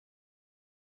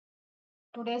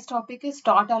Today's topic is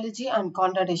tautology and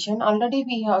contradiction. Already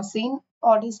we have seen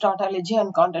what is tautology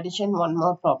and contradiction. One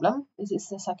more problem. This is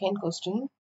the second question.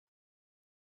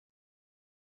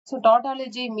 So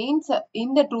tautology means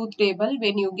in the truth table,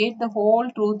 when you get the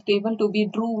whole truth table to be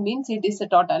true means it is a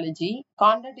tautology.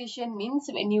 Contradiction means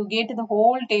when you get the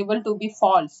whole table to be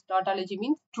false. Tautology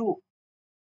means true.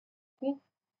 Okay.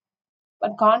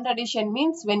 But contradiction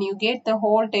means when you get the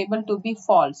whole table to be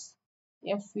false.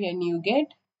 When you get,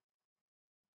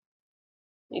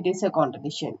 it is a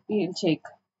contradiction. We will check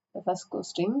the first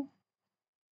question.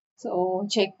 So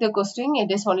check the question. It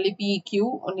is only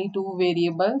PQ, only two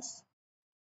variables.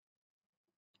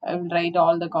 I will write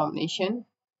all the combination.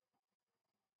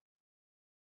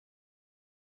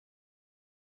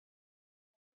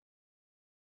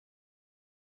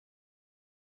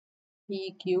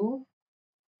 PQ.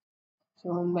 So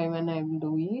one by one I will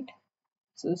do it.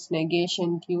 So it's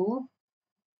negation Q,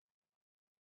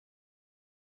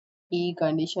 P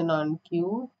condition on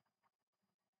Q,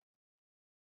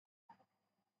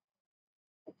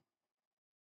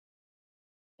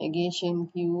 negation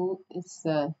Q is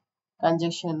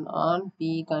conjunction on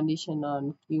P condition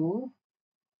on Q.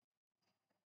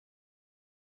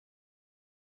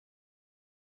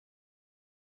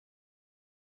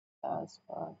 Last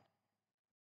part.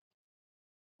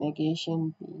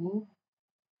 Negation P.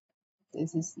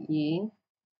 This is A.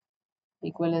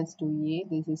 Equivalence to A.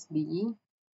 This is B.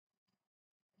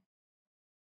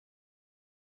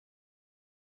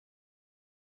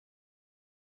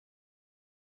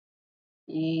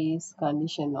 A is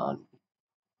condition on.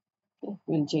 Okay,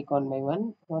 we'll check one by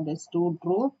one. What is true,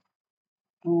 true,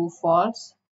 true,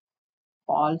 false,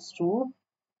 false, true,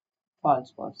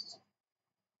 false, false.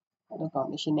 The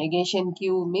combination. Negation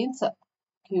Q means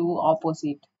Q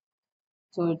opposite.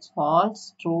 So it's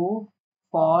false, true,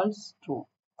 false, true.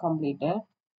 Completed.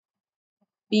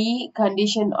 P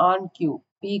condition on Q.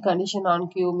 P condition on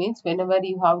Q means whenever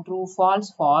you have true,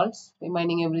 false, false,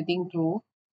 remaining everything true.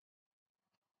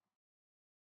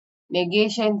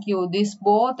 Negation Q. This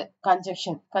both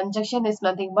conjunction. Conjunction is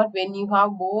nothing but when you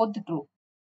have both true.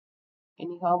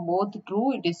 When you have both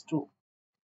true, it is true.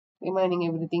 Remaining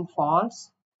everything false.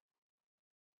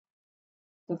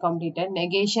 So completed.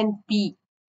 Negation P.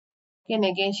 Okay,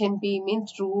 negation P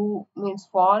means true means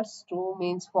false, true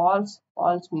means false,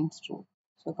 false means true.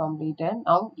 So completed.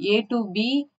 Now A to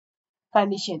B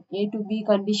condition. A to B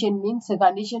condition means the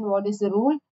condition, what is the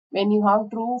rule? When you have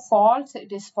true, false,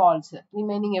 it is false.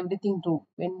 Remaining everything true.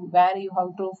 Where you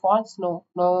have true, false, no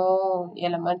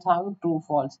elements have true,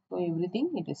 false. So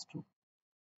everything it is true.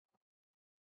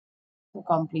 So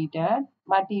completed.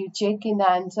 But you check in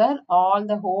the answer, all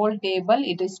the whole table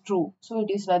it is true. So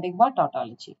it is nothing but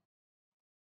tautology.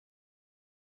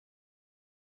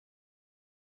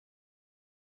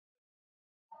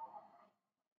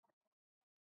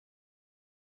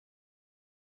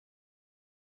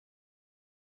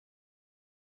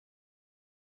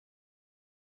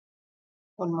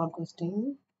 One more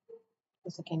question.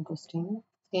 The second question.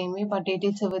 Same way, but it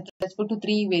is with respect to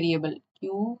three variable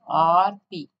Q, R,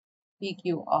 P. P,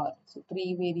 Q, R. So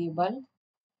three variable,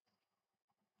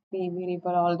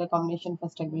 all the combination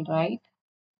first I will write.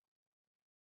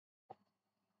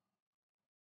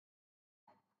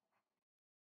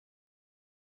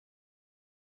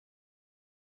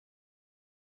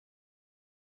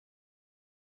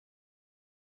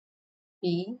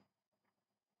 P,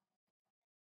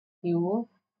 Q,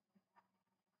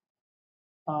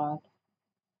 R.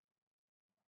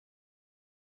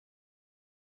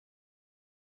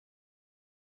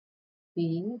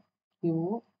 P,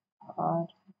 Q, R.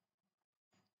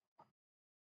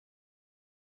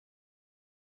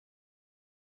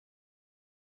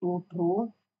 True,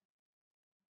 true.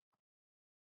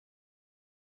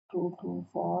 True, true,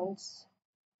 false.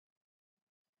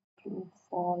 True,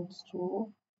 false,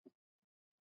 true.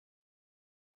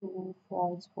 True,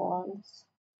 false, false.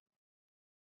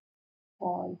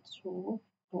 False, true,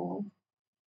 true.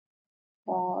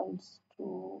 False,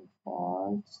 true,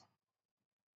 false.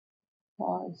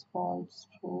 False, false,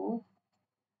 true.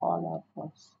 All are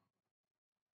false.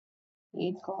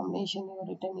 8 combination you have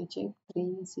written, you check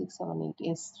 3, 6, 7, 8.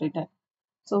 Yes, written.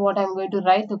 So what I'm going to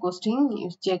write the question, you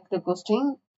check the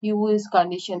question. Q is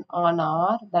condition on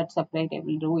R, that's separate, I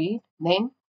will do it.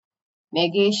 Then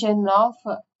negation of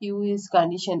Q is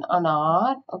condition on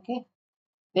R, okay.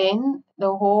 Then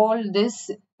the whole this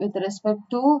with respect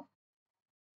to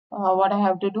what I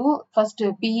have to do. First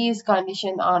P is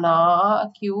condition on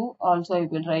R, Q also I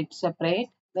will write separate.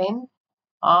 Then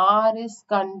R is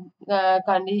conjunction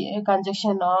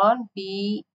on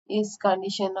P is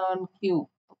condition on Q.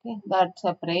 Okay, that's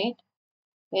separate.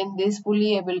 Then this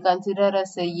fully I will consider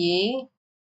as a.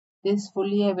 This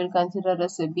fully I will consider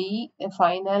as a B. A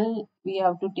final we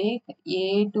have to take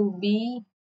A to B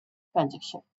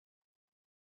conjunction.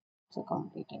 So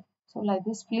completed. So like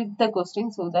this, flip the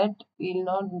question so that we will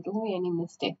not do any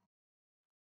mistake.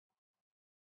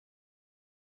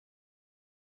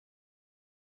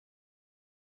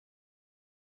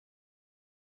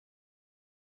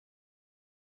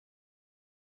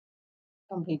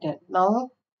 Completed.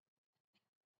 Now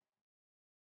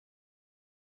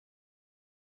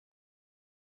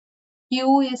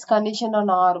Q is condition on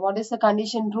R. What is the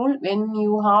condition rule? When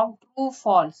you have true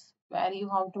false. Where you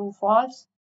have true false?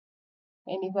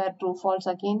 Anywhere true false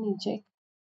again you check.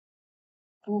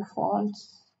 True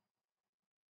false.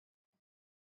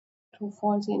 True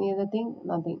false any other thing?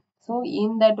 Nothing. So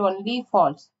in that only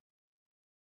false.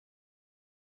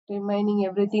 Remaining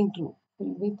everything true.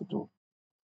 Fill with true.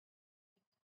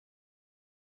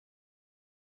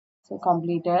 So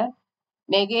completed.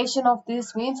 Negation of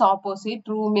this means opposite.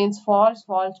 True means false.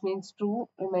 False means true.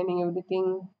 Remaining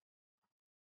everything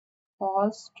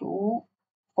false, true,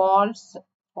 false,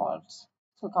 false.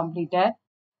 So completed.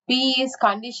 P is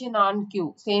condition on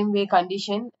Q. Same way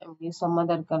condition. I will give some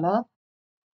other color.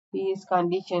 P is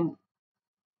condition.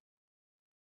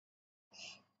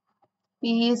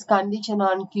 P is condition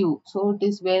on Q. So it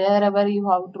is wherever you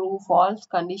have true, false.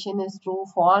 Condition is true,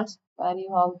 false. Where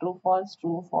you have true, false,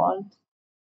 true, false.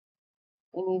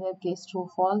 In either case, true,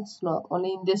 false. No,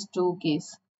 only in this two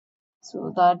case.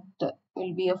 So that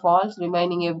will be a false.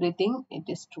 Remaining everything, it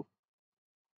is true.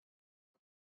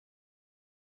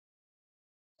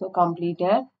 So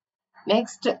completed.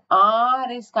 Next,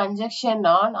 R is conjunction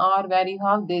on R where you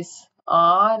have this.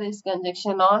 R is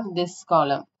conjunction on this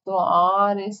column. So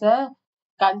R is a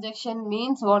conjunction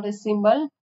means what is symbol?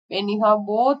 When you have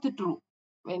both true.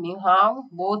 When you have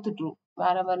both true.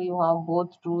 Wherever you have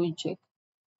both true, you check.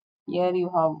 Here you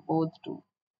have both true.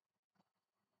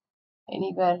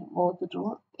 Anywhere both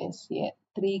true is here.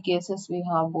 Three cases we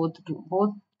have both true.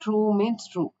 Both true means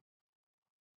true.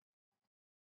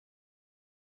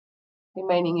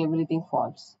 Remaining everything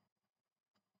false.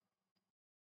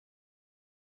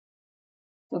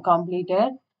 So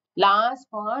completed. Last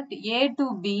part A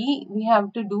to B we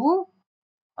have to do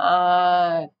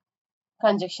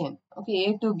conjunction. Okay,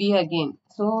 A to B again.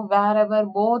 So wherever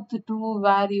both true,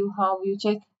 where you have you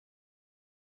check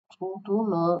true true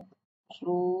no,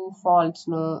 true false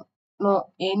no, no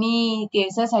any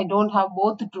cases I don't have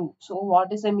both true. So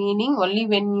what is the meaning? Only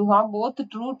when you have both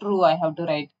true true I have to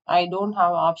write. I don't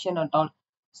have option at all.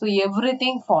 So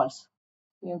everything false.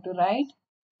 You have to write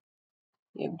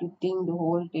everything the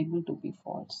whole table to be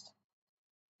false.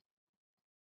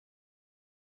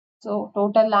 So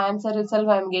total answer itself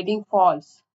I am getting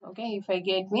false. Okay, if I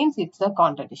get means it's a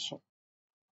contradiction.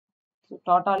 So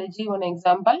tautology one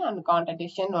example and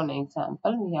contradiction one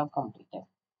example we have completed.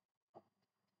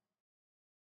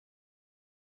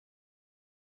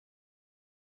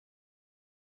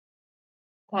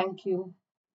 Thank you.